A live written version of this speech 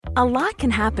A lot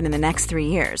can happen in the next 3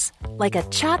 years. Like a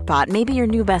chatbot may be your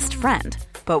new best friend.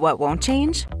 But what won't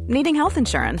change? Needing health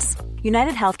insurance.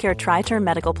 United Healthcare Tri-Term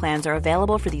Medical Plans are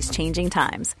available for these changing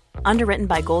times. Underwritten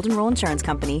by Golden Rule Insurance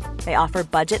Company, they offer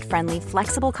budget-friendly,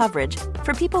 flexible coverage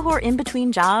for people who are in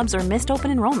between jobs or missed open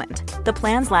enrollment. The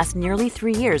plans last nearly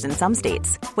 3 years in some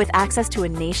states, with access to a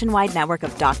nationwide network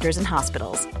of doctors and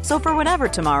hospitals. So for whatever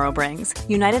tomorrow brings,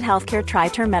 United Healthcare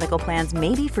Tri-Term Medical Plans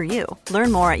may be for you.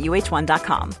 Learn more at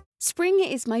uh1.com. Spring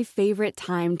is my favorite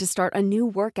time to start a new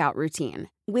workout routine.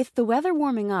 With the weather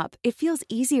warming up, it feels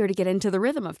easier to get into the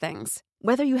rhythm of things.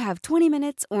 Whether you have 20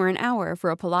 minutes or an hour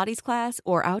for a Pilates class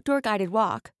or outdoor guided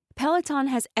walk, Peloton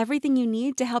has everything you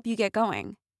need to help you get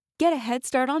going. Get a head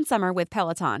start on summer with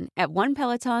Peloton at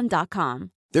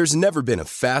onepeloton.com. There's never been a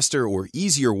faster or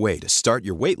easier way to start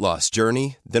your weight loss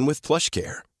journey than with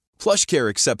PlushCare. PlushCare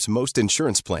accepts most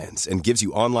insurance plans and gives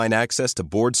you online access to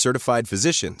board-certified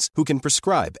physicians who can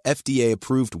prescribe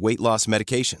FDA-approved weight loss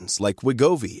medications like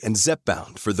Wegovy and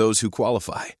Zepbound for those who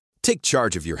qualify. Take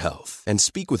charge of your health and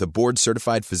speak with a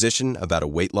board-certified physician about a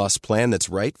weight loss plan that's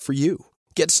right for you.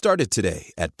 Get started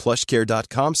today at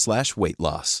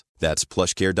plushcare.com/weight-loss. That's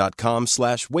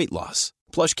plushcare.com/weight-loss.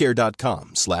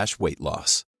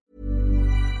 plushcare.com/weight-loss.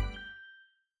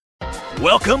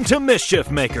 Welcome to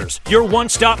Mischief Makers, your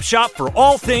one-stop shop for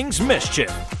all things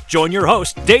mischief. Join your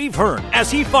host, Dave Hearn, as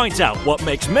he finds out what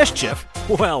makes mischief,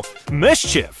 well,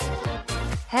 mischief.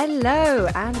 Hello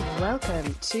and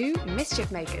welcome to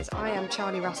Mischief Makers. I am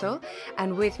Charlie Russell,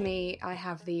 and with me I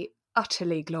have the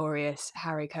utterly glorious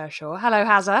Harry Kershaw. Hello,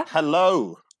 Hazza.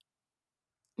 Hello.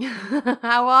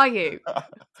 How are you?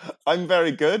 I'm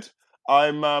very good.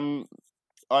 I'm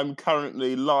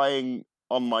currently lying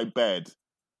on my bed.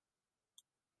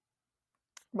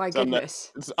 My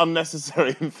goodness. It's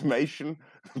unnecessary information,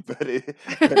 but it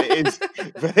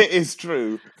is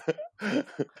true.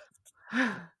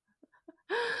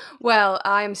 Well,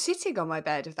 I'm sitting on my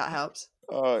bed, if that helps.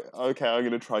 Okay, I'm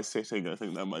going to try sitting. I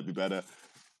think that might be better.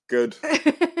 Good.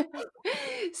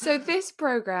 So this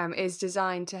programme is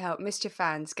designed to help Mischief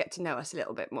fans get to know us a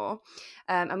little bit more.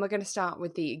 And we're going to start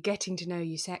with the getting to know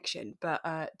you section. But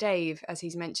Dave, as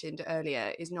he's mentioned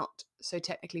earlier, is not so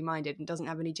technically minded and doesn't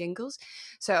have any jingles.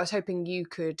 So I was hoping you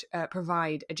could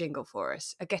provide a jingle for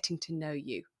us, a getting to know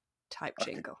you type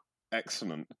jingle.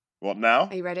 Excellent. What now?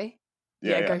 Are you ready?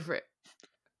 Yeah, go for it.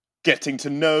 Getting to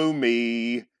know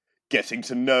me. Getting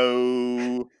to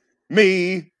know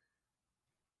me.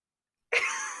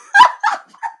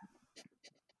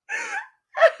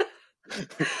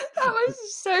 That was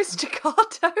so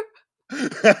staccato.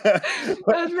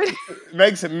 It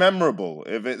makes it memorable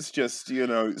if it's just,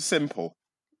 simple.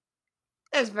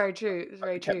 It's very true. It's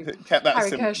very true. Kept that Harry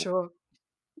simple.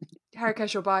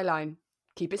 Kershaw byline.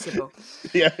 Keep it simple.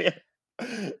 Yeah.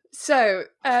 So,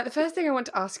 the first thing I want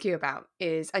to ask you about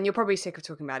is, and you're probably sick of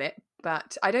talking about it,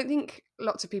 but I don't think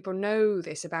lots of people know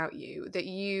this about you, that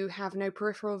you have no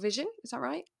peripheral vision. Is that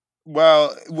right?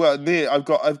 Well, I've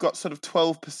got sort of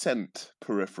 12%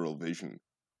 peripheral vision,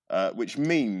 which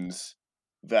means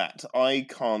that I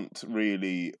can't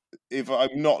really, if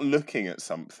I'm not looking at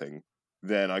something,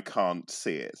 then I can't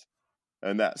see it.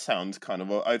 And that sounds kind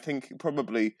of, I think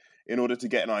probably in order to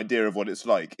get an idea of what it's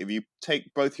like, if you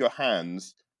take both your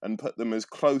hands and put them as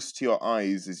close to your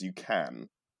eyes as you can,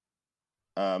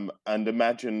 and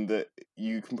imagine that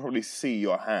you can probably see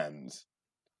your hands,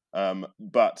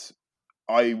 but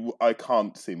I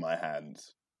can't see my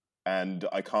hands, and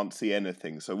I can't see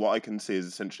anything. So what I can see is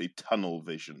essentially tunnel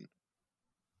vision,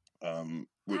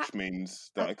 which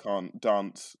means that I can't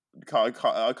dance. I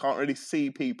can't really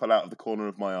see people out of the corner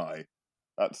of my eye.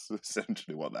 That's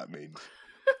essentially what that means.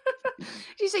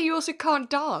 Did you say you also can't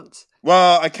dance?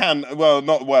 Well, I can. Well,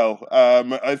 not well.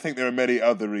 I think there are many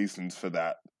other reasons for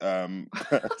that. I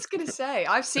was going to say,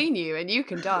 I've seen you and you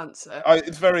can dance.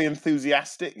 It's very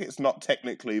enthusiastic. It's not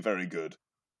technically very good.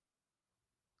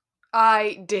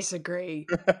 I disagree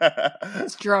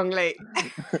strongly.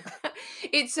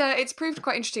 It's proved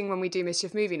quite interesting when we do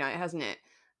Mischief Movie Night, hasn't it?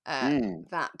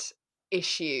 That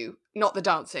issue, not the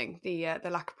dancing, the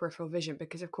lack of peripheral vision,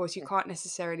 because of course you can't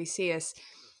necessarily see us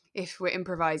if we're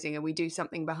improvising and we do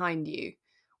something behind you,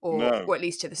 or at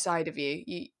least to the side of you.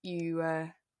 You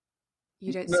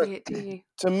don't see it, do you?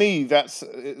 To me, that's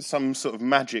some sort of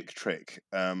magic trick.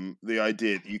 The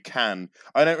idea that you can.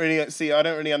 I don't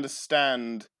really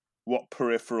understand what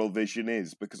peripheral vision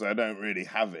is because I don't really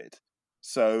have it.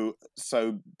 So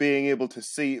being able to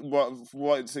see what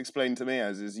it's explained to me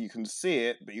as is you can see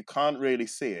it, but you can't really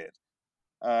see it.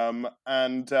 And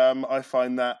I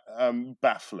find that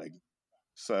baffling.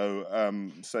 So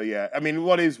yeah. I mean,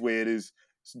 what is weird is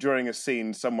during a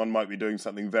scene, someone might be doing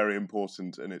something very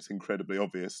important, and it's incredibly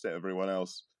obvious to everyone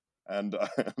else, and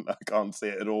I can't see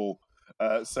it at all.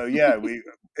 So yeah,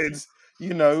 it's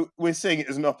we're seeing it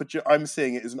as an opportunity. I'm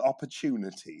seeing it as an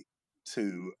opportunity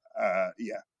to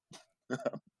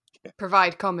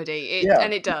provide comedy.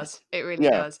 And it does. It really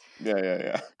does.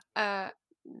 Yeah.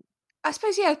 I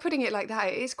suppose, putting it like that,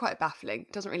 it is quite baffling.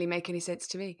 It doesn't really make any sense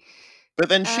to me. But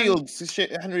then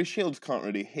Henry Shields can't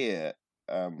really hear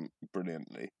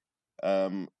brilliantly.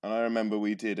 And I remember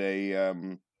we did a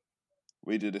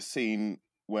scene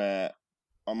where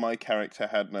my character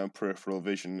had no peripheral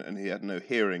vision and he had no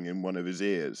hearing in one of his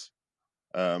ears.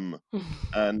 And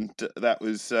that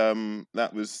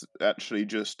was actually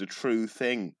just a true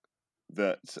thing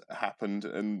that happened,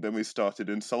 and then we started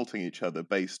insulting each other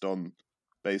based on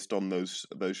those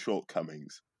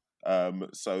shortcomings.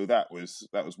 So that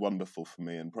was wonderful for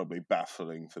me and probably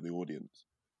baffling for the audience.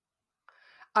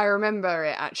 I remember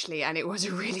it actually, and it was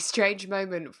a really strange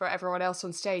moment for everyone else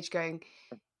on stage going,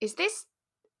 is this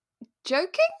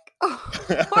joking? Or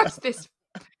is this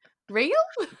real?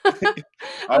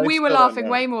 And we were laughing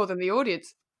way more than the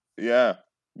audience. Yeah.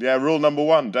 Rule number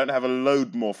 1: don't have a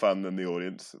load more fun than the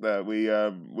audience.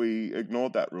 We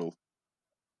ignored that rule.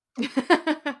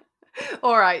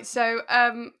 All right. So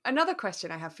another question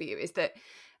I have for you is that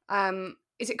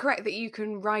is it correct that you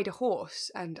can ride a horse,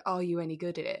 and are you any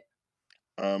good at it?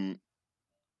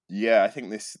 Yeah, I think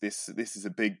this is a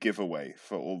big giveaway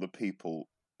for all the people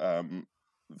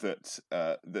that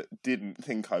didn't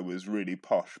think I was really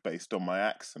posh based on my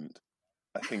accent.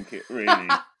 I think it really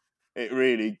it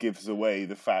really gives away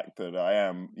the fact that I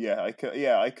am. I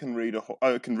can read a horse.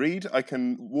 I can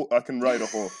ride a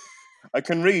horse. I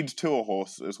can read to a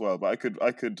horse as well, but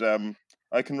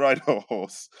I can ride a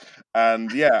horse.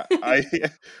 And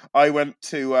I went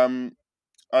to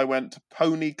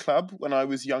Pony Club when I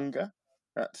was younger.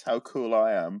 That's how cool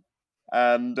I am.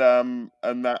 And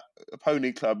that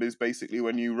Pony Club is basically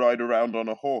when you ride around on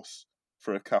a horse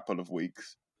for a couple of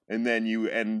weeks, and then you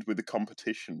end with a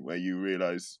competition where you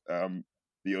realise that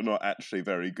you're not actually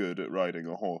very good at riding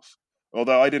a horse.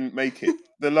 Although I didn't make it.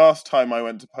 The last time I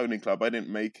went to Pony Club, I didn't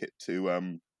make it to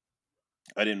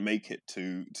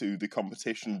the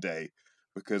competition day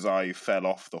because I fell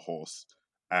off the horse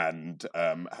and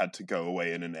had to go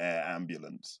away in an air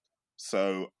ambulance.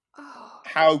 So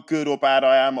how good or bad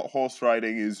I am at horse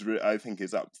riding I think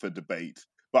is up for debate.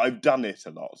 But I've done it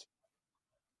a lot.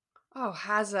 Oh,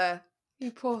 Hazza,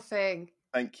 you poor thing.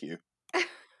 Thank you.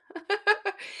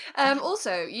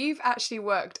 Also, you've actually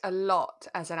worked a lot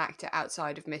as an actor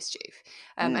outside of Mischief,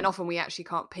 and often we actually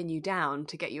can't pin you down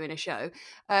to get you in a show.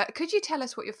 Could you tell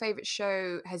us what your favourite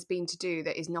show has been to do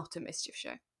that is not a Mischief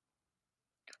show?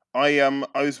 I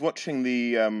was watching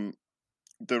the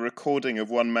recording of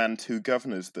One Man, Two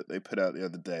Governors that they put out the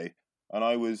other day, and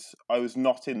I was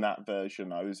not in that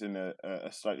version. I was in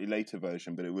a slightly later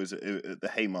version, but it was at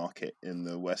the Haymarket in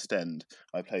the West End.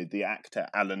 I played the actor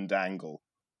Alan Dangle,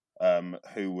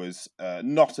 who was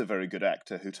not a very good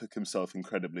actor, who took himself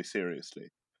incredibly seriously.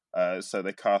 So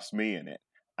they cast me in it,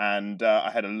 and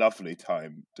I had a lovely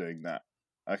time doing that.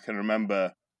 I can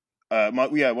remember one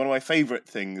of my favourite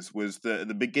things was at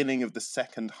the beginning of the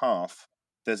second half.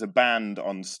 There's a band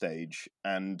on stage,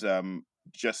 and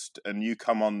you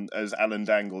come on as Alan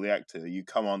Dangle, the actor. You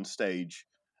come on stage,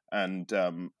 and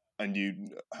you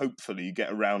hopefully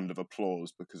get a round of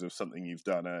applause because of something you've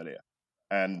done earlier.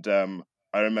 And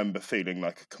I remember feeling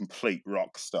like a complete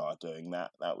rock star doing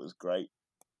that. That was great.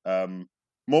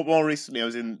 More recently, I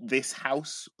was in This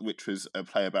House, which was a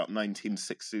play about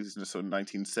 1960s and sort of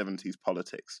 1970s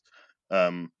politics,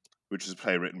 which is a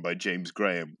play written by James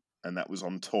Graham, and that was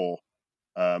on tour.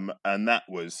 And that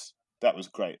was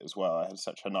great as well. I had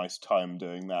such a nice time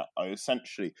doing that. I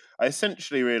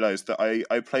essentially realised that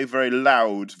I play very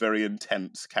loud, very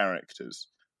intense characters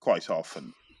quite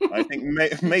often. I think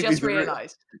maybe just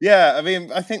realised.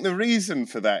 I think the reason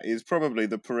for that is probably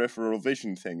the peripheral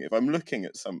vision thing. If I'm looking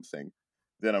at something,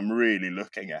 then I'm really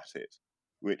looking at it,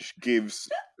 which gives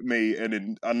me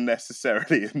an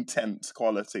unnecessarily intense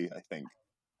quality, I think.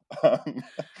 I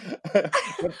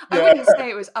wouldn't say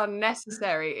it was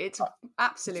unnecessary. It's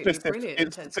absolutely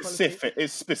brilliant.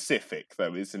 It's specific,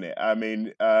 though, isn't it? I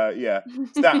mean, I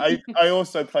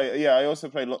also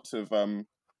play lots of.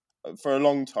 For a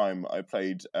long time, I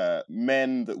played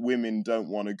men that women don't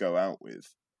want to go out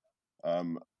with.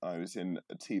 I was in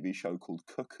a TV show called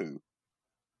Cuckoo,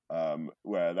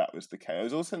 where that was the case. I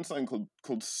was also in something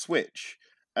called Switch.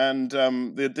 And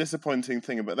the disappointing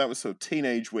thing about that was sort of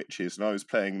teenage witches, and I was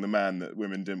playing the man that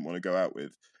women didn't want to go out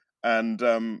with. And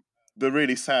the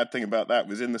really sad thing about that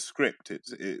was in the script.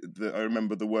 I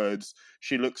remember the words.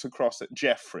 She looks across at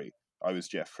Jeffrey. I was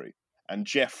Jeffrey, and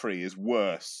Jeffrey is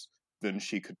worse than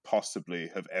she could possibly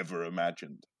have ever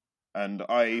imagined. And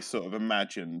I sort of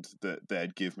imagined that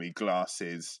they'd give me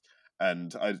glasses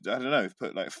and I don't know,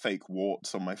 put like fake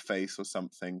warts on my face or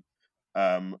something.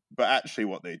 But actually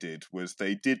what they did was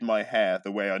they did my hair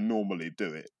the way I normally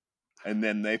do it. And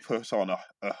then they put on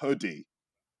a hoodie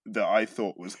that I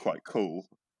thought was quite cool.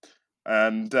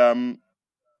 And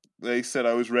they said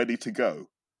I was ready to go.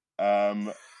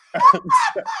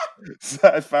 So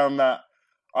I found that,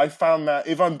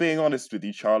 if I'm being honest with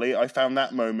you, Charlie, I found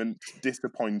that moment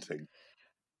disappointing.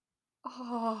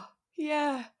 Oh,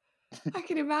 yeah. I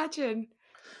can imagine.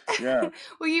 Yeah.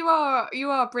 Well, you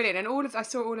are brilliant, and I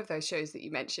saw all of those shows that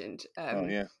you mentioned.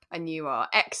 Yeah. And you are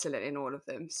excellent in all of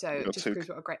them. So it just proves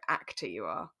what a great actor you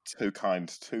are. Too kind.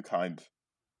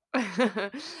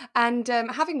 And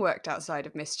having worked outside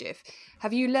of Mischief,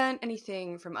 have you learned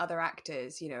anything from other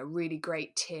actors? A really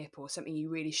great tip or something you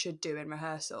really should do in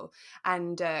rehearsal?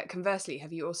 And conversely,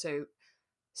 have you also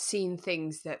seen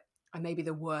things that are maybe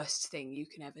the worst thing you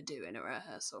can ever do in a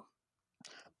rehearsal?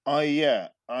 I'll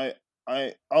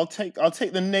take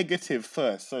the negative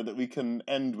first, so that we can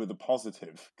end with a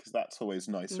positive, because that's always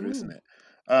nicer, isn't it?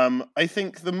 I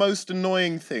think the most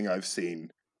annoying thing I've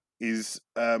seen is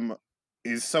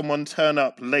someone turn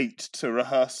up late to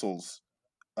rehearsals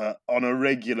on a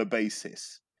regular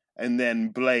basis, and then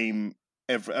blame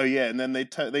and then they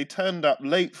turned up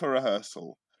late for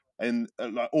rehearsal and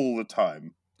like all the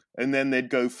time, and then they'd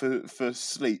go for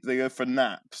sleep. They go for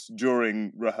naps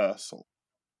during rehearsal.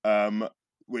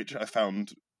 Which I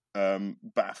found a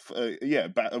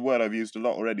word I've used a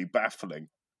lot already, baffling.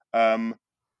 They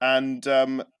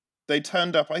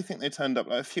turned up. I think they turned up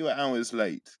like a few hours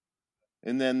late,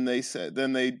 and then they said,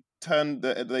 they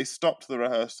stopped the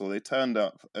rehearsal. They turned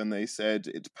up and they said,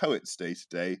 "It's Poets' Day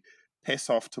today. Piss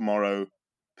off tomorrow.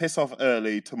 Piss off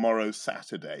early tomorrow,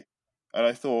 Saturday." And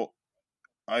I thought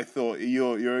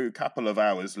you're a couple of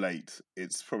hours late.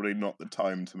 It's probably not the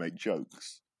time to make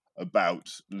jokes about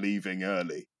leaving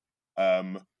early,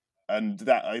 and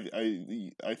that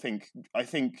I think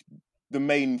the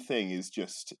main thing is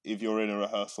just, if you're in a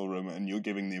rehearsal room and you're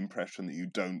giving the impression that you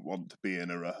don't want to be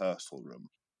in a rehearsal room,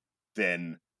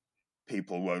 then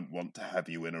people won't want to have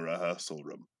you in a rehearsal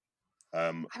room.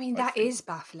 I mean, that is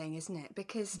baffling, isn't it?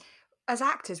 Because as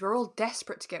actors, we're all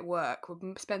desperate to get work.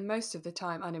 We spend most of the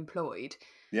time unemployed.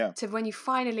 Yeah. So when you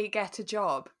finally get a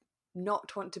job,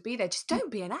 not want to be there. Just don't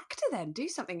be an actor then. Do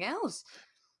something else.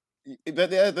 But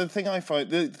the thing I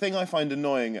find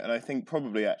annoying, and I think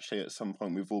probably actually at some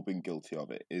point we've all been guilty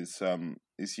of it, is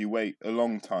you wait a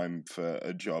long time for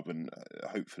a job, and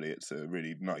hopefully it's a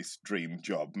really nice dream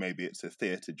job. Maybe it's a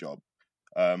theatre job,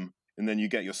 and then you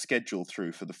get your schedule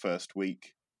through for the first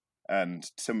week, and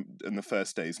the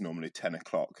first day is normally 10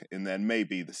 o'clock, and then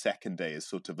maybe the second day is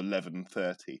sort of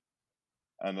 11:30,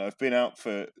 and I've been out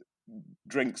for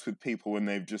drinks with people when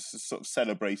they've just sort of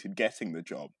celebrated getting the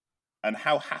job, and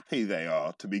how happy they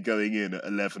are to be going in at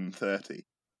 11:30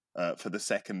 for the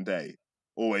second day.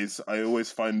 I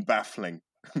always find baffling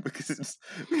because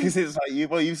it's like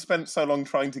you've spent so long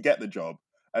trying to get the job,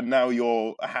 and now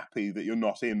you're happy that you're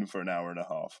not in for an hour and a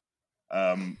half.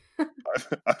 I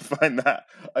find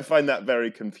that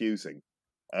very confusing.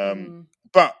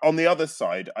 But on the other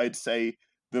side, I'd say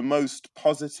the most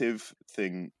positive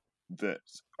thing that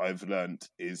I've learned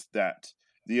is that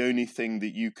the only thing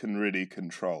that you can really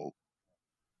control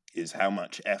is how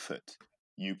much effort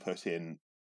you put into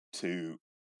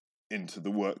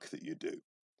the work that you do.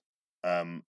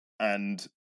 And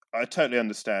I totally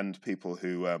understand people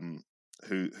who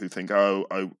think, oh,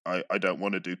 I don't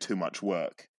want to do too much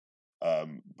work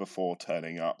before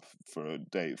turning up for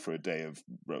the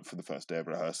first day of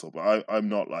rehearsal. But I'm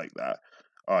not like that.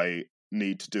 I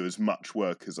need to do as much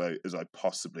work as I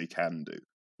possibly can do.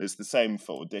 It's the same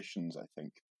for auditions, I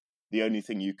think. The only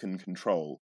thing you can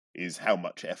control is how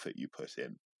much effort you put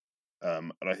in.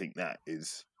 And I think that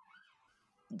is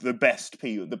the best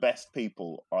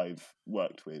people I've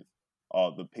worked with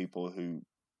are the people who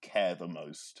care the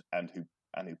most and who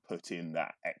put in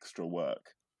that extra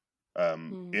work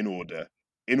in order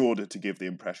to give the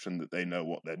impression that they know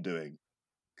what they're doing.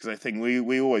 Because I think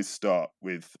we always start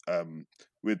with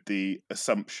the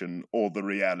assumption or the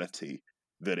reality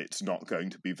that it's not going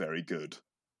to be very good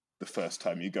the first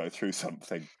time you go through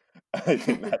something. I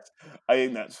think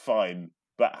that's fine.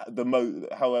 But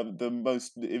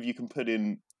if you can put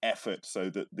in effort so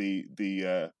that the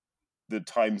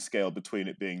time scale between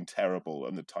it being terrible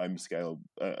and the time scale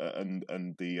and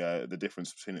the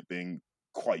difference between it being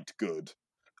quite good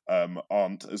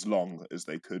aren't as long as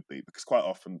they could be, because quite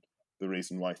often the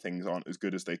reason why things aren't as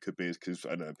good as they could be is because, I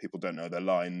don't know, people don't know their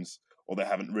lines, or they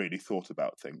haven't really thought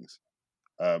about things.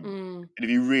 And if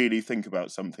you really think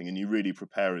about something and you really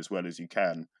prepare as well as you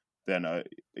can, then I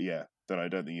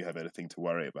don't think you have anything to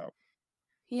worry about.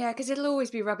 Yeah, because it'll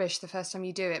always be rubbish the first time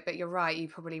you do it, but you're right, you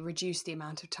probably reduce the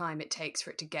amount of time it takes for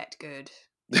it to get good.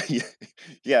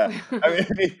 Yeah. I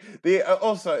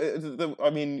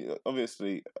mean,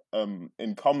 obviously,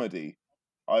 in comedy,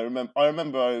 I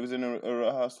remember I was in a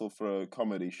rehearsal for a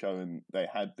comedy show, and they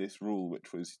had this rule,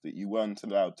 which was that you weren't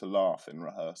allowed to laugh in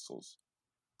rehearsals.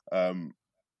 And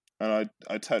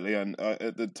I totally,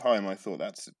 at the time, I thought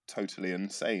that's totally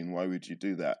insane. Why would you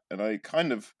do that? And I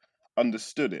kind of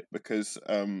understood it, because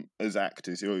as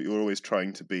actors, you're always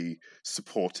trying to be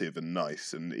supportive and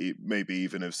nice, and maybe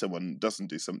even if someone doesn't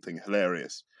do something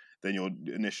hilarious, then your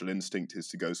initial instinct is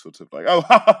to go sort of like,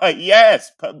 oh,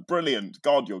 yes, brilliant,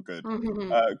 God, you're good,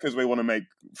 because we want to make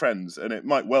friends, and it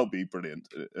might well be brilliant,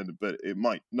 but it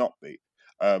might not be.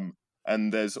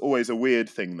 And there's always a weird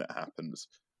thing that happens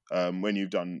when you've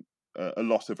done a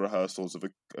lot of rehearsals of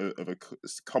a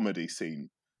comedy scene,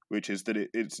 which is that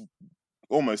it's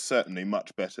almost certainly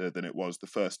much better than it was the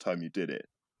first time you did it,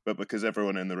 but because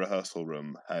everyone in the rehearsal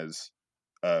room has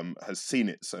seen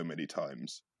it so many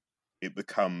times, it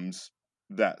becomes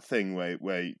that thing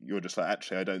where you're just like,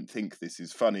 actually, I don't think this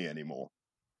is funny anymore.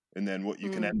 And then what you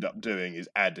can end up doing is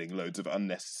adding loads of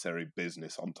unnecessary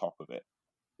business on top of it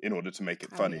in order to make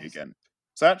it funny again.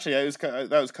 So actually,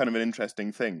 that was kind of an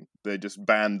interesting thing. They just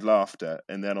banned laughter,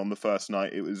 and then on the first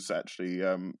night, it was actually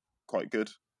quite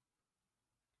good.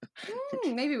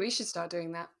 Maybe we should start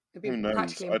doing that. It'd be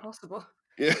practically impossible.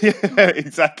 Yeah,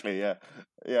 exactly. Yeah.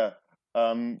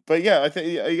 But yeah, I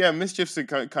think Mischief's a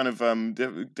kind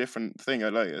of different thing. I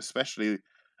like, especially.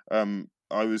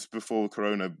 I was before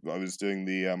Corona. I was doing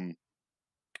the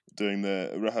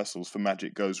rehearsals for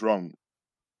Magic Goes Wrong,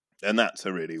 and that's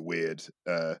a really weird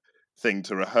thing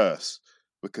to rehearse,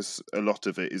 because a lot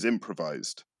of it is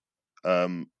improvised,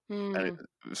 and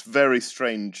it's very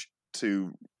strange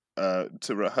to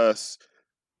rehearse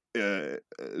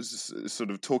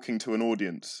sort of talking to an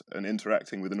audience and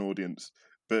interacting with an audience,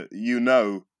 but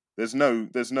there's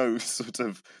no sort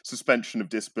of suspension of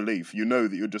disbelief. You know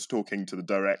that you're just talking to the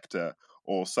director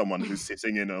or someone who's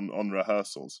sitting in on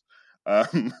rehearsals,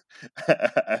 and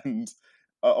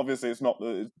obviously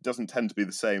it doesn't tend to be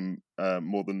the same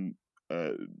more than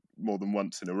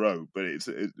once in a row, but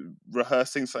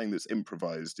rehearsing something that's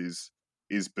improvised is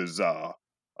bizarre.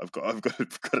 I've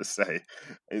got to say,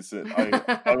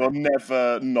 I will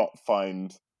never not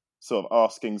find sort of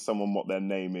asking someone what their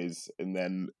name is and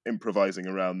then improvising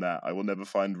around that. I will never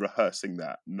find rehearsing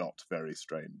that not very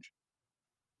strange.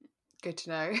 Good to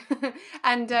know.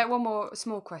 And one more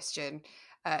small question.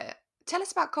 Tell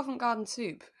us about Covent Garden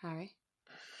Soup, Harry.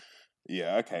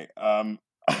 Yeah. Okay.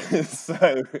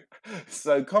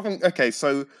 So Covent. Okay.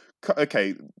 So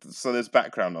there's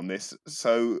background on this.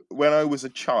 So when I was a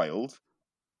child,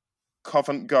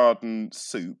 Covent Garden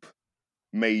Soup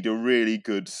made a really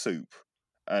good soup,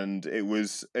 and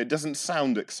it doesn't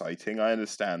sound exciting, I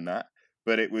understand that,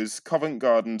 but it was Covent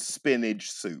Garden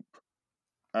spinach soup,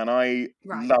 and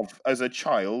as a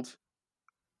child,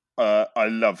 I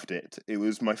loved it. It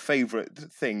was my favourite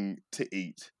thing to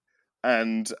eat,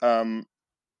 and I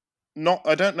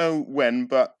don't know when,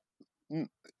 but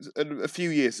a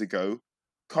few years ago,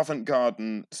 Covent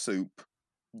Garden Soup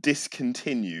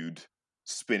discontinued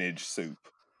spinach soup,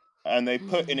 and they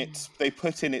put in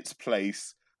its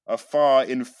place a far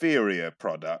inferior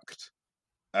product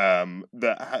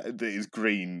that is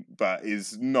green but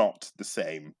is not the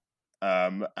same,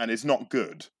 and is not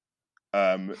good,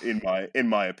 in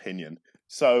my opinion.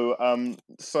 So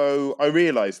I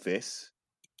realised this,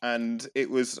 and it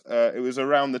was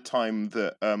around the time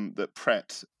that that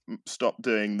Pret stopped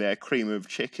doing their cream of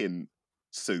chicken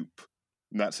soup.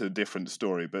 And that's a different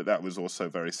story, but that was also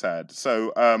very sad.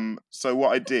 So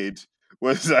what I did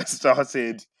was I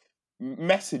started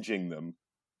messaging them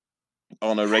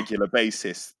on a regular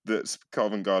basis, that's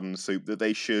Covent Garden Soup, that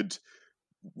they should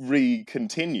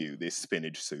continue this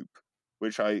spinach soup,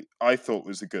 which I thought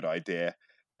was a good idea.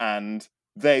 And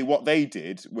what they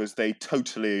did was they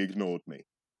totally ignored me,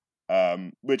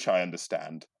 which I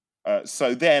understand.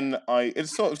 So then it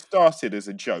sort of started as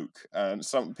a joke, and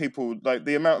some people, like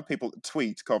the amount of people that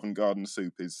tweet Covent Garden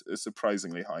Soup is a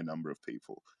surprisingly high number of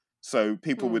people. So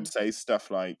people would say stuff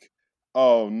like,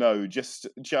 "Oh no, just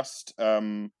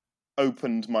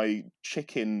opened my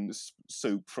chicken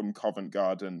soup from Covent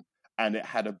Garden and it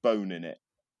had a bone in it.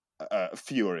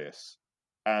 Furious."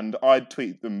 and I'd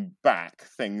tweet them back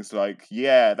things like,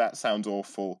 "Yeah, that sounds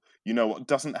awful. You know what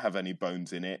doesn't have any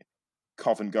bones in it?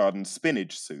 Covent Garden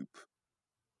spinach soup."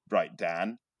 Right,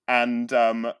 Dan. And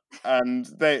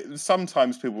they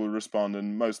sometimes people would respond,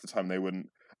 and most of the time they wouldn't.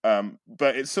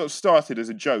 But it sort of started as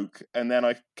a joke, and then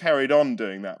I carried on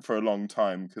doing that for a long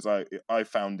time because I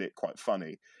found it quite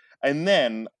funny. And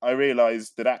then I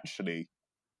realised that actually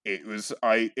it was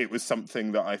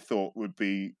something that I thought would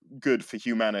be good for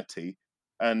humanity,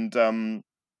 and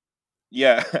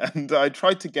yeah, and I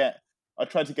tried to get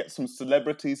some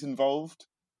celebrities involved.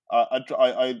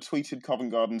 I tweeted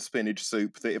Covent Garden spinach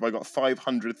soup that if I got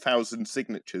 500,000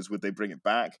 signatures, would they bring it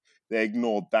back? They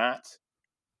ignored that.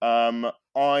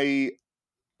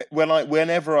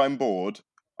 Whenever I'm bored,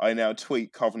 I now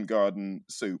tweet Covent Garden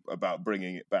soup about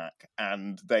bringing it back,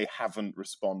 and they haven't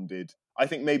responded. I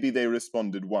think maybe they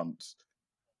responded once.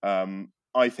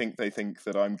 I think they think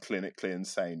that I'm clinically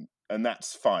insane, and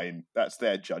that's fine. That's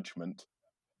their judgment,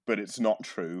 but it's not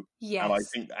true. Yes.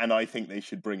 And I think they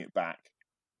should bring it back.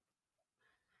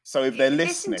 So if they're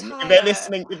listening, entire... if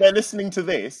they're listening to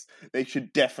this, they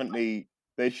should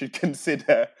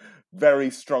consider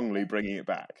very strongly bringing it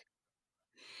back.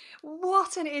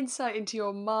 What an insight into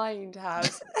your mind,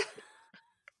 Has.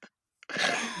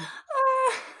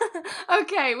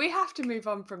 Okay, we have to move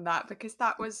on from that because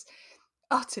that was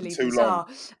utterly bizarre.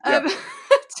 Long.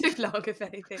 Too long, if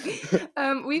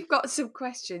anything. We've got some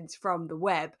questions from the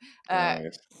web.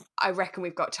 Yes. I reckon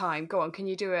we've got time. Go on, can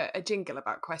you do a jingle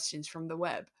about questions from the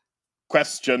web?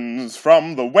 Questions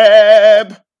from the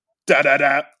web. Da da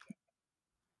da.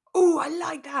 Oh, I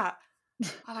like that.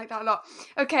 I like that a lot.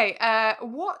 Okay,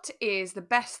 what is the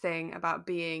best thing about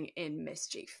being in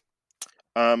Mischief?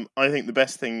 I think the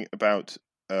best thing about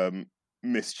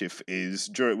Mischief is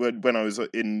when I was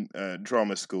in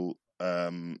drama school,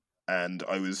 and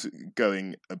I was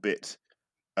going a bit.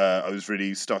 I was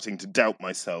really starting to doubt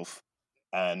myself,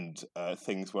 and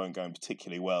things weren't going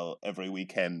particularly well. Every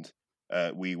weekend,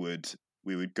 we would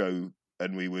go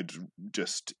and we would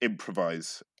just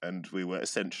improvise, and we were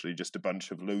essentially just a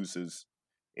bunch of losers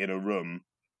in a room,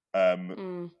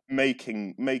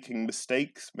 making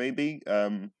mistakes, maybe,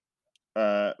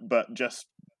 but just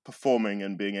performing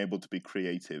and being able to be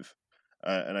creative.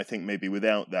 And I think maybe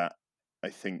without that, I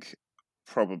think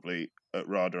probably at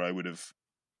RADA I would have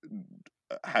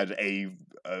had a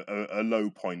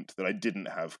low point that I didn't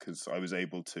have because I was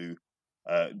able to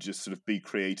just sort of be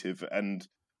creative and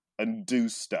do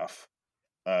stuff.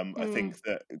 I think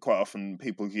that quite often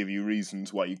people give you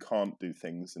reasons why you can't do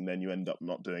things, and then you end up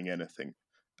not doing anything.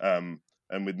 And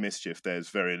with Mischief, there's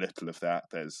very little of that.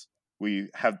 We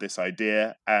have this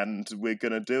idea, and we're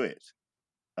going to do it,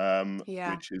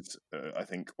 which is, I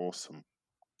think, awesome.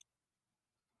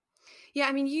 Yeah,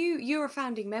 I mean, you're a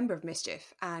founding member of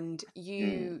Mischief, and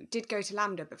you did go to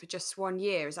LAMDA, but for just 1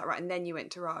 year, is that right? And then you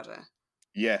went to RADA.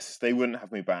 Yes, they wouldn't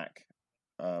have me back.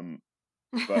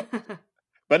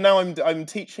 But now I'm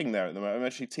teaching there at the moment. I'm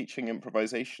actually teaching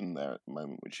improvisation there at the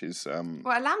moment, which is at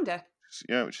LAMDA.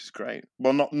 Yeah, which is great.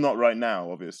 Well, not right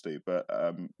now, obviously, but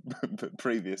but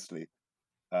previously.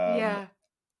 And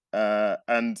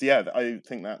yeah, I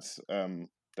think that's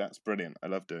brilliant. I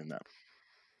love doing that.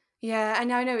 Yeah,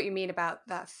 and I know what you mean about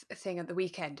that thing at the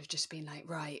weekend of just being like,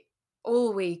 right,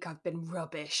 all week I've been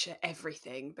rubbish at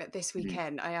everything, but this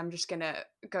weekend I am just gonna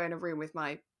go in a room with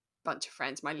my bunch of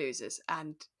friends, my losers,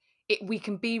 and we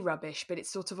can be rubbish, but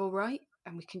it's sort of all right,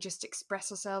 and we can just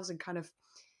express ourselves and kind of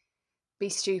be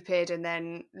stupid and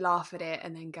then laugh at it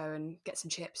and then go and get some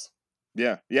chips.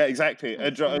 Yeah, exactly. In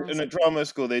a drama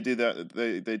school, they do that.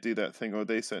 They do that thing, or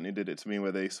they certainly did it to me,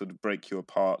 where they sort of break you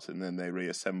apart and then they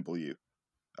reassemble you.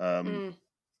 And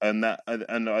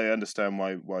I understand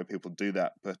why people do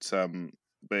that, but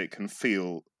it can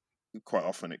feel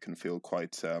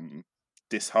quite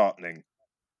disheartening.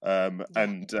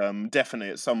 And definitely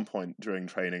at some point during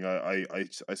training, I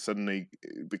suddenly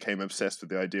became obsessed with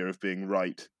the idea of being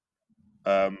right,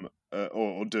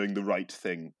 or doing the right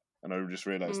thing, and I just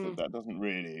realised that doesn't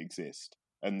really exist,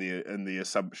 and the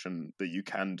assumption that you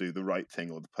can do the right thing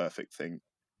or the perfect thing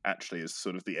actually is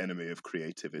sort of the enemy of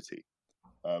creativity.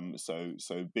 So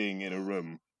being in a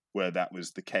room where that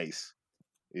was the case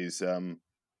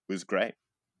was great.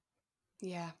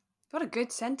 Yeah, what a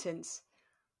good sentence.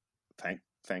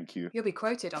 Thank you. You'll be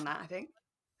quoted on that, I think.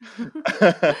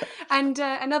 And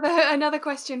another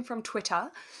question from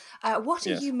Twitter. What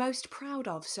are you most proud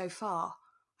of so far?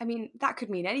 I mean, that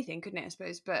could mean anything, couldn't it, I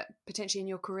suppose, but potentially in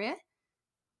your career?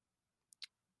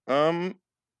 Yeah,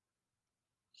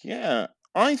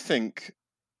 I think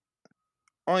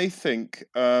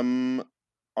I'm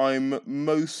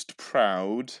most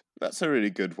proud. That's a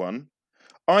really good one.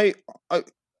 I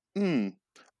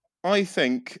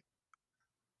think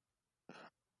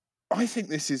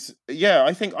this is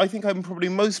I think I'm probably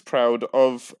most proud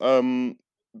of I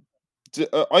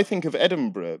think of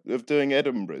Edinburgh, of doing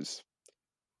Edinburghs,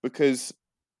 because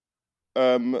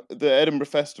the Edinburgh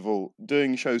Festival,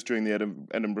 doing shows during the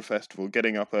Edinburgh Festival,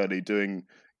 getting up early, doing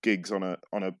gigs on a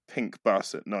pink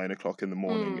bus at 9 o'clock in the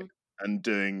morning, and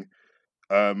doing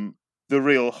the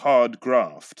real hard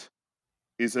graft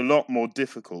is a lot more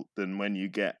difficult than when you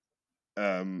get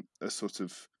a sort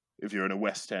of, if you're in a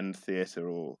West End theatre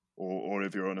or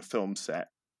if you're on a film set.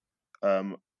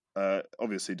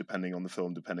 Obviously, depending on the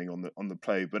film, depending on the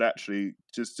play, but actually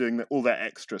just doing all that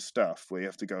extra stuff where you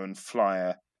have to go and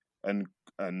flyer and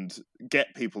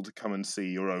get people to come and see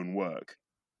your own work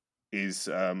is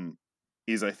I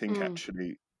think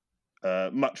actually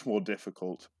much more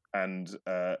difficult. And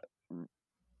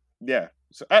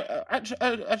so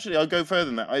actually I'll go further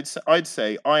than that. I'd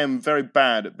say I am very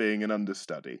bad at being an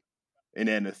understudy in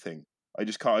anything. I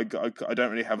just can't. I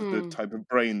don't really have the type of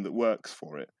brain that works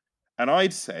for it. And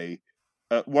I'd say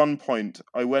at one point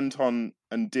I went on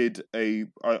and did I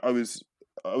was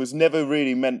never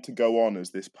really meant to go on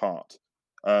as this part,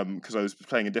 because I was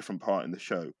playing a different part in the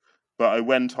show. But I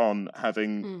went on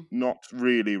having not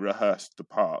really rehearsed the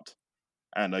part,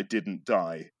 and I didn't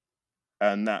die,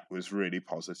 and that was really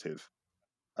positive.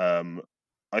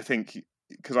 I think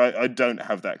because I don't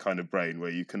have that kind of brain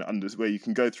where you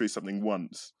can go through something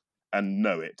once and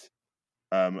know it.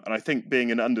 And I think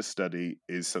being an understudy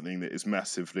is something that is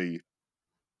massively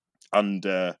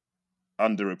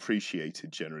underappreciated,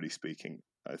 generally speaking.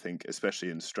 I think, especially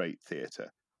in straight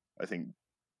theatre, I think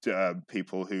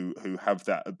people who have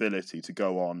that ability to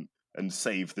go on and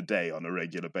save the day on a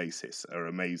regular basis are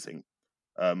amazing.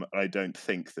 I don't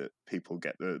think that people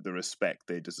get the respect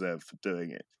they deserve for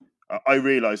doing it. I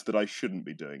realise that I shouldn't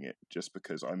be doing it just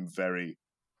because I'm very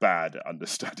bad at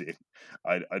understudying.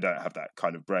 I don't have that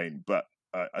kind of brain, but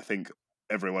I think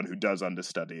everyone who does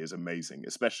understudy is amazing,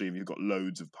 especially if you've got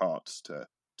loads of parts to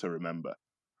remember.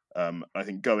 I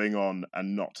think going on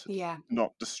and not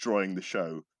destroying the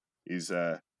show is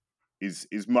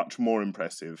much more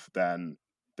impressive than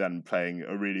playing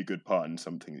a really good part in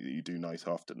something that you do night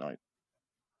after night.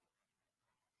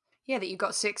 Yeah, that you've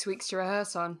got 6 weeks to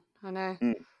rehearse on. I know.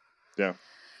 Yeah.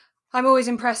 I'm always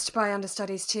impressed by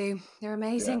understudies too. They're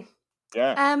amazing.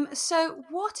 Yeah. So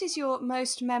what is your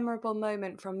most memorable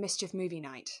moment from Mischief Movie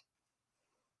Night?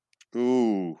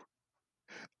 Ooh.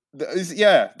 There's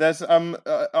I'm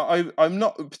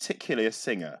not particularly a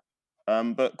singer,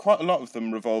 but quite a lot of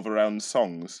them revolve around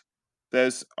songs.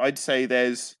 I'd say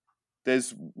there's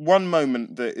one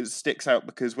moment that sticks out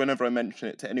because whenever I mention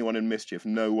it to anyone in Mischief,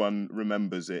 no one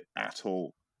remembers it at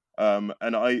all. And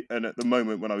at the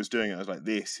moment when I was doing it, I was like,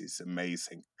 "This is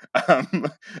amazing,"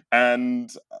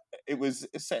 and it was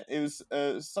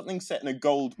something set in a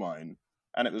gold mine,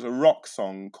 and it was a rock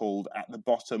song called "At the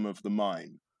Bottom of the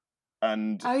Mine."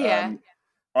 And I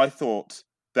thought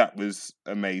that was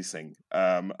amazing,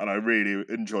 and I really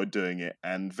enjoyed doing it.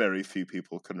 And very few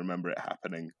people can remember it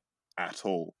happening at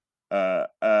all.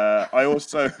 I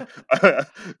also,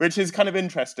 which is kind of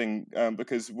interesting,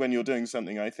 because when you're doing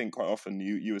something, I think quite often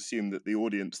you assume that the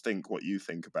audience think what you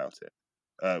think about it,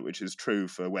 which is true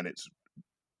for when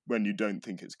you don't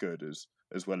think it's good as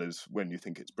well as when you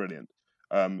think it's brilliant.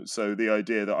 So the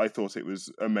idea that I thought it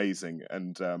was amazing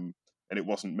and it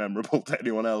wasn't memorable to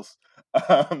anyone else,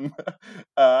 that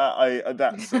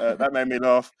made me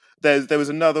laugh. There was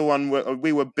another one where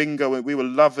we were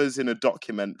lovers in a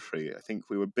documentary. I think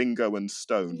we were Bingo and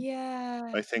Stone. Yeah,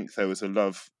 I think there was a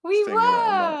love we thing were.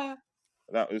 Around that.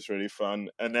 That was really fun.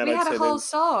 And then we had a whole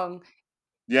song.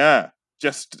 Yeah,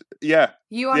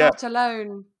 You are not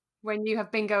alone when you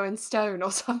have Bingo and Stone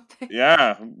or something.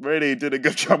 Yeah, really did a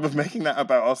good job of making that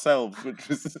about ourselves, which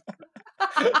was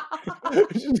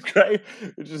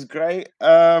which is great.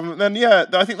 Then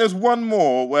I think there's one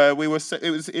more where it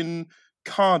was in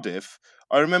Cardiff.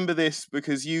 I remember this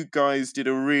because you guys did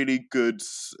a really good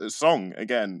song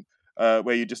again,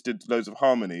 where you just did loads of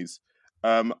harmonies.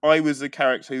 I was a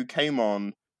character who came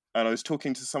on and I was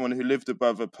talking to someone who lived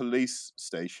above a police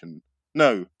station.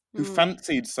 No, who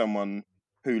fancied someone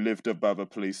who lived above a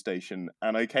police station,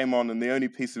 and I came on and the only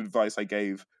piece of advice I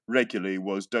gave regularly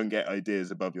was don't get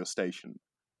ideas above your station.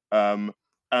 And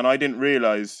I didn't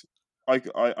realise,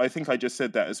 I think I just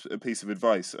said that as a piece of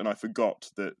advice and I forgot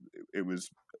that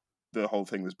the whole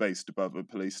thing was based above a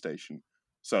police station.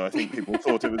 So I think people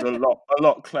thought it was a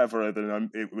lot cleverer than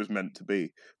it was meant to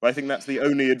be. But I think that's the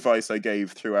only advice I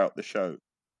gave throughout the show.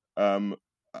 And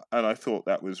I thought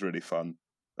that was really fun.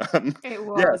 It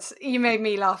was. Yeah. You made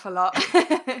me laugh a lot.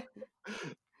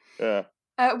 Yeah.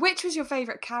 Which was your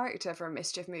favourite character from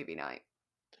Mischief Movie Night?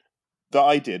 That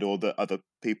I did, or that other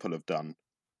people have done.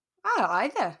 Oh,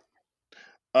 either.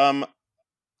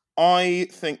 I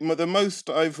think the most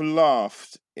I've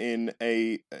laughed in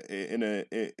a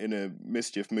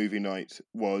Mischief Movie Night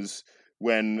was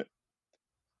when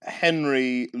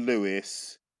Henry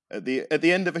Lewis at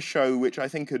the end of a show which I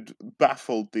think had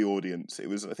baffled the audience. I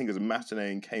think it was a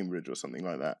matinee in Cambridge or something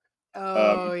like that.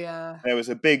 Oh yeah. There was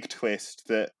a big twist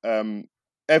that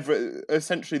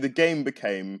essentially the game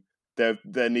became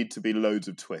there need to be loads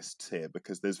of twists here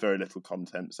because there's very little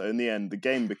content. So in the end, the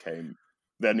game became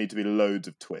there need to be loads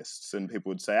of twists, and people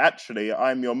would say, "Actually,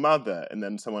 I'm your mother," and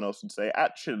then someone else would say,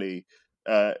 "Actually,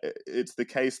 it's the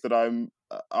case that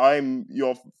I'm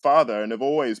your father and have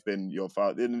always been your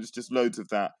father." And it's just loads of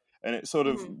that, and it sort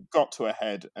of got to a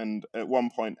head. And at one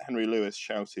point, Henry Lewis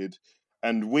shouted,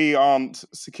 "And we aren't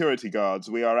security guards;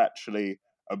 we are actually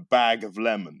a bag of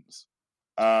lemons."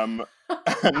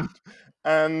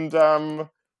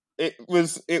 It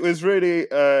was really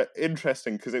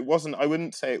interesting because it wasn't. I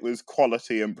wouldn't say it was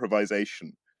quality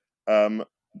improvisation,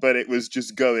 but it was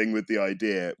just going with the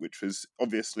idea, which was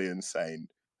obviously insane,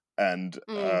 and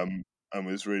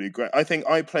was really great. I think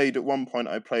at one point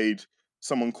I played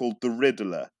someone called the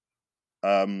Riddler.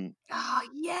 Oh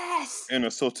yes. In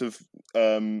a sort of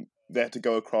they had to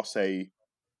go across a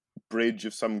bridge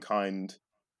of some kind,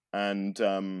 and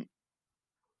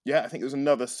yeah, I think it was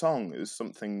another song. It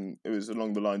was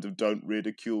along the lines of "Don't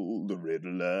ridicule the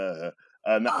Riddler,"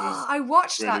 and that was. I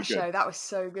watched really that show. That was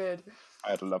so good.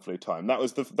 I had a lovely time. That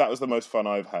was the most fun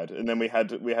I've had. And then we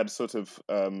had sort of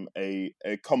a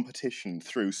competition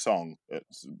through song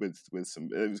with some.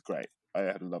 It was great. I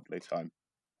had a lovely time.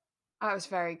 That was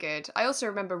very good. I also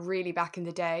remember really back in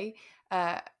the day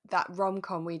that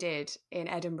rom-com we did in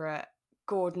Edinburgh,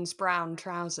 Gordon's Brown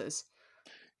Trousers.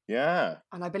 Yeah,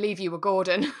 and I believe you were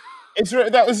Gordon.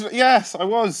 Yes, I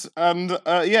was, and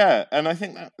and I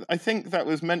think that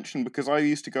was mentioned because I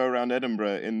used to go around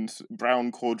Edinburgh in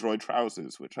brown corduroy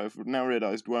trousers, which I've now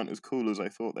realised weren't as cool as I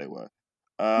thought they were.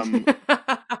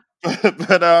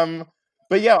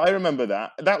 But yeah, I remember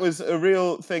that. That was a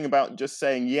real thing about just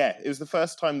saying yes. It was the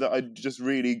first time that I'd just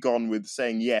really gone with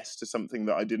saying yes to something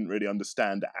that I didn't really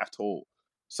understand at all.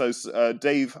 So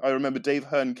I remember Dave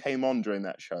Hearn came on during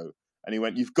that show. And he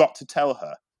went, "You've got to tell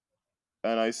her."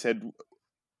 And I said,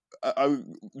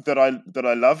 "That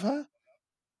I love her?"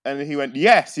 And he went,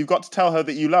 "Yes, you've got to tell her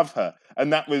that you love her."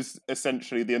 And that was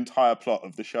essentially the entire plot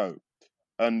of the show.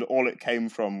 And all it came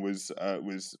from was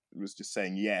just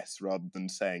saying yes rather than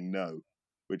saying no,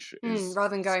 which is rather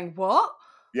than going what?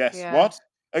 Yes, yeah. What?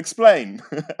 Explain.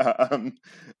 Although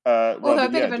a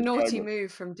bit of a naughty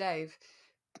move from Dave.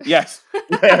 Yes.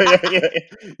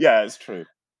 Yeah, it's true.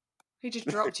 He just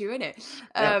dropped you in it.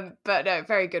 But no,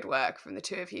 very good work from the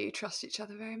two of you. Trust each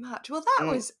other very much. Well, that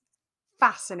was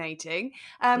fascinating.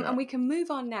 And we can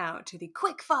move on now to the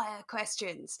quick fire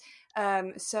questions.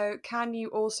 So can you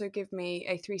also give me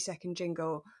a 3-second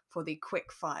jingle for the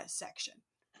quick fire section?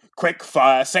 Quick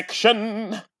fire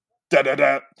section. Da da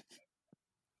da.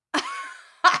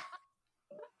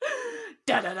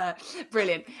 Da-da-da.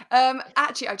 Brilliant.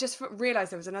 Actually, I just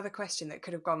realised there was another question that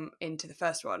could have gone into the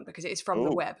first one because it is from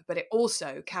the web, but it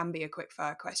also can be a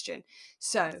quickfire question.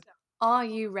 So, are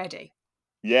you ready?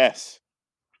 Yes.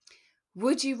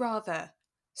 Would you rather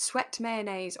sweat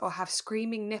mayonnaise or have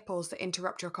screaming nipples that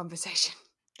interrupt your conversation?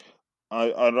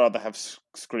 I'd rather have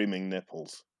screaming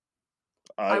nipples.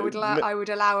 I would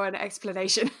allow an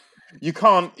explanation. You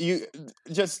can't.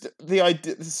 Just the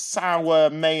idea, sour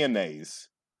mayonnaise.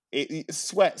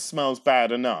 Sweat smells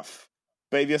bad enough,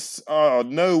 but if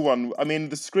no one. I mean,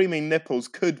 the screaming nipples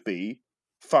could be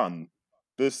fun.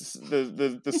 The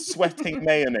sweating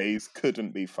mayonnaise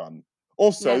couldn't be fun.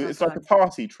 Also, it's like a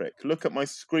party trick. Look at my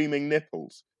screaming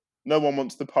nipples. No one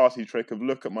wants the party trick of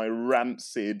look at my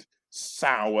rancid,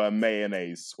 sour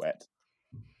mayonnaise sweat.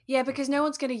 Yeah, because no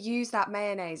one's going to use that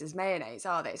mayonnaise as mayonnaise,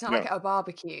 are they? It's not like at a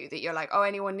barbecue that you're like, oh,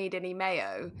 anyone need any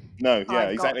mayo? No, yeah,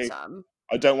 exactly. Got some.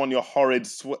 I don't want your horrid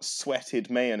sweated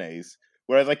mayonnaise.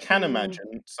 Whereas I can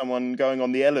imagine someone going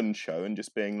on the Ellen show and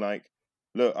just being like,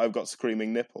 look, I've got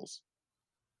screaming nipples.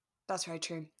 That's very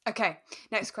true. Okay,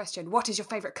 next question. What is your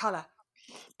favourite colour?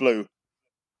 Blue.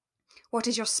 What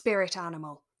is your spirit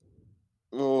animal?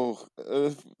 Oh,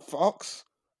 fox.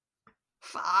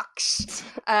 Fox.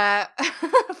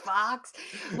 Fox.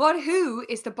 Who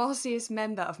is the bossiest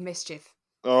member of Mischief?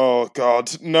 Oh,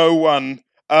 God, no one.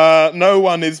 No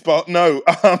one is no.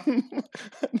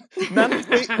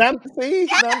 Nancy.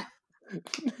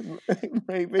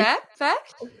 Maybe. Fair.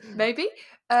 Maybe.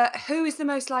 Who is the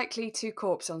most likely to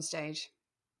corpse on stage?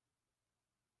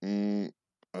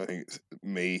 I think it's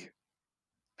me.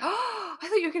 Oh, I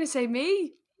thought you were going to say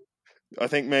me. I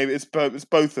think maybe it's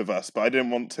both of us, but I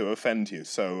didn't want to offend you,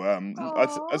 so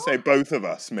I'd say both of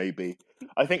us maybe.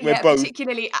 I think we're both,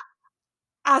 particularly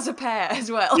as a pair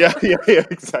as well. Yeah,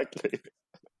 exactly.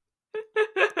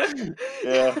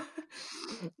 Yeah,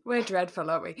 we're dreadful,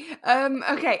 aren't we?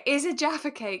 Okay, is a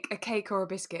Jaffa cake a cake or a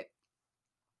biscuit?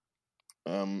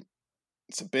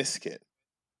 It's a biscuit.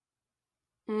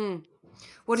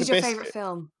 What is your favourite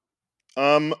film?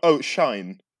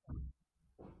 Shine.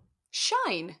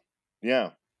 Shine?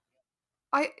 Yeah.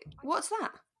 What's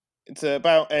that? It's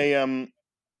about a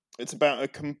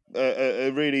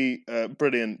really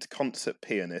brilliant concert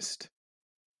pianist,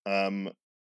 and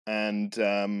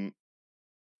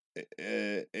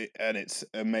it's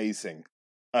amazing,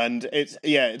 and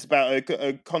it's about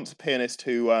a concert pianist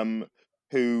who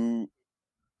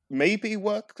maybe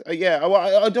worked. I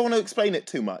don't want to explain it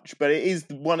too much, but it is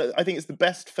I think it's the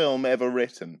best film ever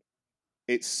written.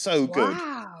 It's so good.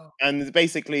 Wow. And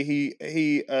basically,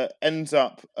 he ends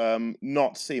up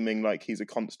not seeming like he's a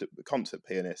concert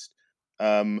pianist.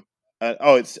 I'm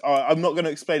not going to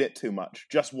explain it too much.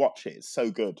 Just watch it. It's so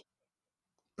good.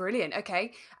 Brilliant.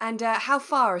 Okay. And how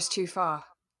far is too far?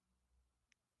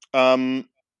 11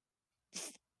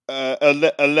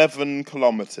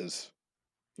 kilometers.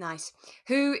 Nice.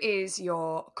 Who is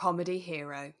your comedy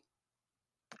hero?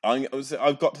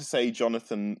 I've got to say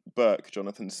Jonathan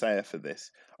Sayer for this.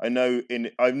 I know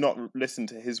I've not listened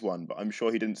to his one, but I'm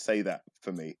sure he didn't say that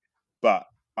for me. But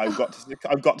I've got to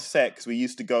say it because we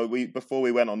used to before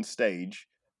we went on stage,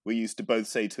 we used to both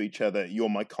say to each other, "You're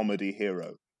my comedy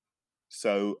hero."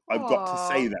 So I've got to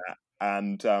say that,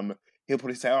 and he'll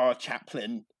probably say, "Oh,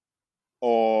 Chaplin,"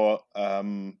 or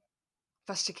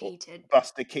Buster Keaton.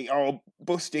 Buster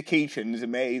Keaton's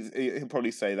amazing. He'll probably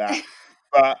say that.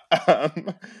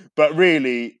 But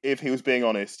really, if he was being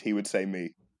honest, he would say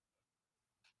me.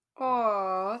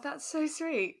 Oh, that's so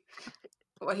sweet.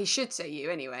 Well, he should say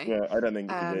you anyway. Yeah, I don't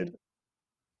think he did.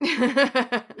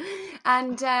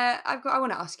 And I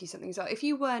want to ask you something as well. If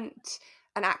you weren't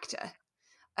an actor,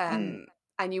 and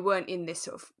you weren't in this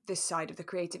side of the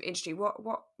creative industry,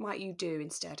 what might you do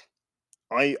instead?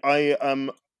 I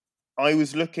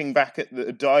was looking back at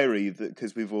the diary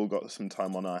because we've all got some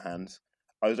time on our hands.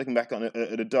 I was looking back at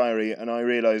a diary, and I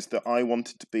realised that I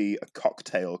wanted to be a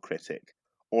cocktail critic,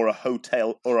 or a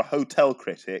hotel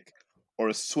critic, or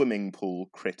a swimming pool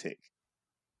critic.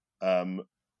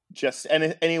 Just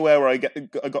anywhere where I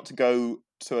got to go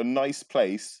to a nice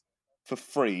place for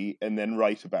free and then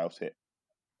write about it.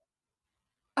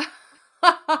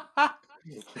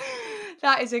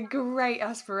 That is a great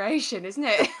aspiration, isn't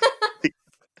it?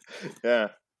 Yeah,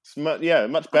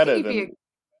 much better than.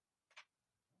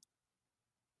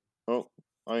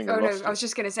 I was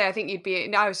just going to say, I think you'd be.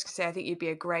 No, I was going to say, I think you'd be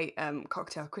a great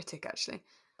cocktail critic, actually.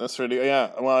 That's really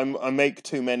Well, I make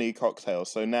too many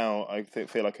cocktails, so now I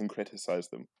feel I can criticize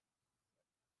them.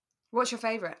 What's your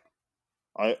favourite?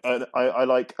 I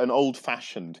like an old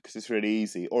fashioned because it's really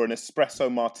easy, or an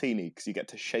espresso martini because you get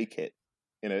to shake it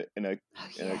in a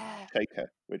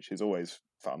shaker, which is always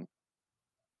fun.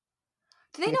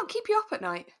 Do they not keep you up at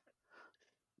night?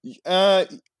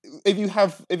 If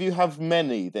you have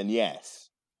many, then yes.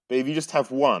 But if you just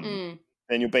have one,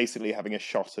 then you're basically having a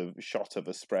shot of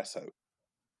espresso.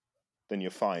 Then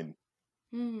you're fine.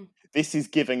 This is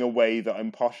giving away that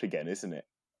I'm posh again, isn't it?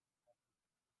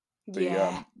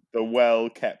 The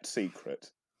well-kept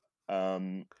secret.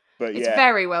 But it's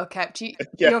very well kept.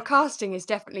 Your casting is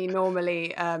definitely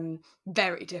normally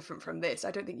very different from this.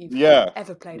 I don't think you've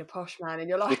ever played a posh man in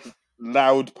your life.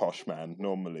 Loud posh man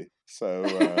normally. So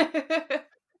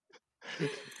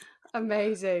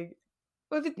amazing.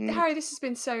 Well, Harry, this has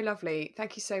been so lovely.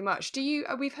 Thank you so much.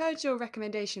 We've heard your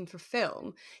recommendation for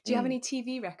film. Do you have any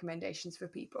TV recommendations for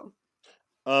people?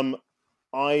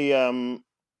 Tiger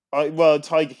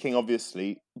King,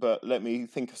 obviously, but let me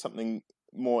think of something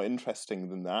more interesting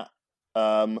than that.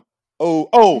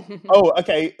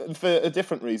 Okay, for a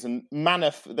different reason.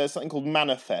 There's something called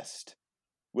Manifest,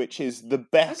 which is the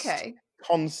best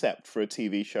concept for a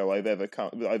TV show I didn't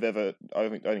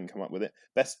come up with it.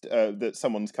 Best that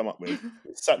someone's come up with.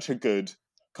 It's such a good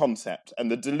concept, and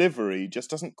the delivery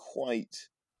just doesn't quite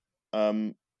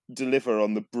deliver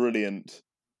on the brilliant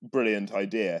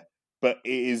idea, but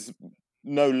it is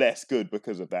no less good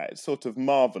because of that. It's sort of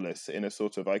marvelous in a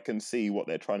sort of I can see what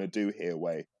they're trying to do here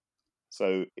way.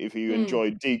 So if you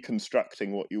enjoy deconstructing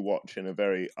what you watch in a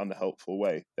very unhelpful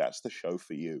way, that's the show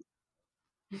for you.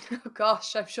 Oh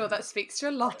gosh, I'm sure that speaks to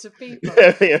a lot of people.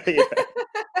 Yeah.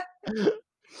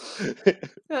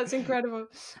 That's incredible.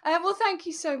 Well, thank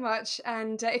you so much.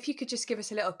 And if you could just give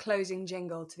us a little closing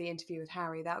jingle to the interview with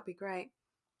Harry, that would be great.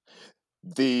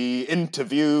 The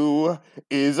interview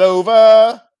is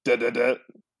over. Da-da-da.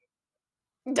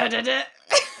 Da-da-da.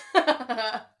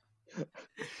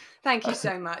 Thank you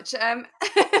so much.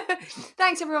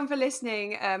 Thanks everyone for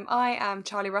listening. I am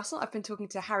Charlie Russell. I've been talking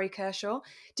to Harry Kershaw.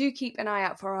 Do keep an eye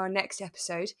out for our next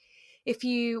episode. If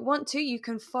you want to, you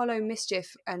can follow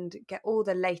Mischief and get all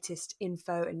the latest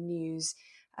info and news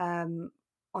on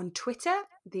Twitter.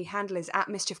 The handle is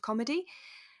 @MischiefComedy.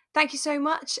 Thank you so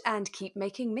much and keep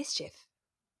making mischief.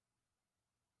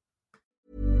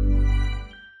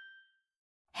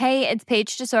 Hey, it's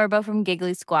Paige DeSorbo from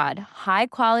Giggly Squad. High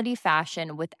quality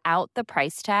fashion without the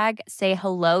price tag. Say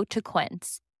hello to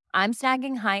Quince. I'm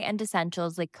snagging high-end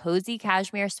essentials like cozy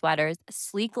cashmere sweaters,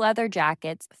 sleek leather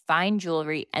jackets, fine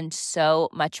jewelry, and so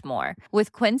much more.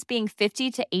 With Quince being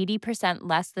 50 to 80%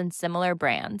 less than similar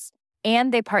brands.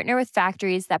 And they partner with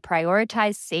factories that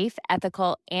prioritize safe,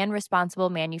 ethical, and responsible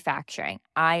manufacturing.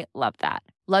 I love that.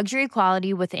 Luxury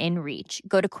quality within reach.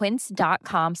 Go to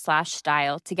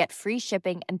quince.com/style to get free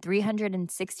shipping and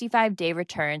 365-day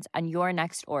returns on your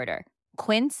next order.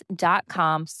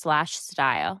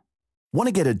 Quince.com/style. Want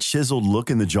to get a chiseled look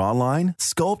in the jawline?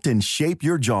 Sculpt and shape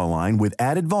your jawline with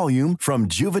added volume from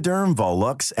Juvederm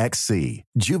Volux XC.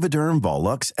 Juvederm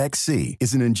Volux XC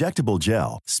is an injectable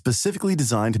gel specifically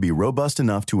designed to be robust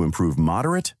enough to improve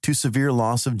moderate to severe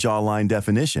loss of jawline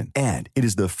definition. And it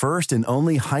is the first and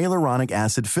only hyaluronic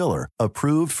acid filler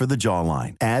approved for the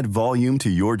jawline. Add volume to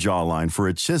your jawline for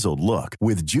a chiseled look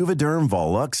with Juvederm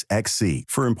Volux XC.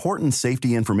 For important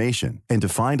safety information and to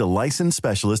find a licensed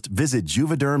specialist, visit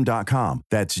Juvederm.com.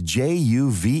 That's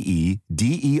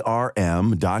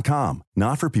Juvederm.com.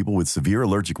 Not for people with severe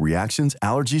allergic reactions,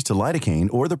 allergies to lidocaine,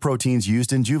 or the proteins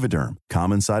used in Juvederm.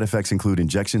 Common side effects include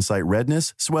injection site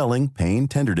redness, swelling, pain,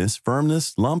 tenderness,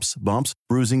 firmness, lumps, bumps,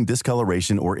 bruising,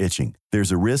 discoloration, or itching.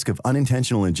 There's a risk of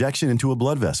unintentional injection into a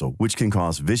blood vessel, which can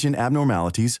cause vision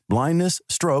abnormalities, blindness,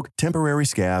 stroke, temporary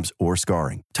scabs, or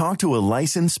scarring. Talk to a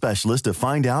licensed specialist to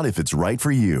find out if it's right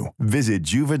for you. Visit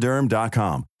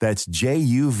Juvederm.com. That's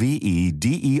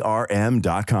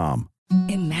Juvederm.com.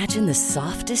 Imagine the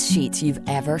softest sheets you've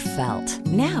ever felt.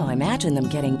 Now imagine them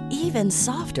getting even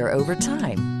softer over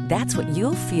time. That's what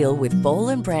you'll feel with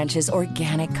Boll & Branch's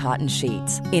organic cotton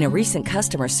sheets. In a recent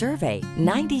customer survey,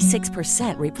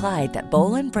 96% replied that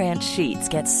Boll & Branch sheets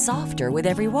get softer with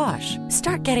every wash.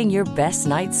 Start getting your best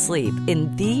night's sleep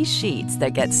in these sheets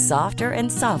that get softer and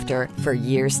softer for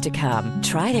years to come.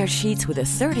 Try their sheets with a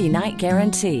 30-night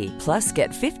guarantee. Plus, get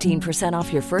 15%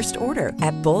 off your first order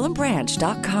at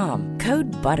bollandbranch.com.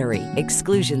 Code BUTTERY.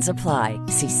 Exclusions apply.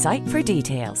 See site for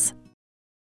details.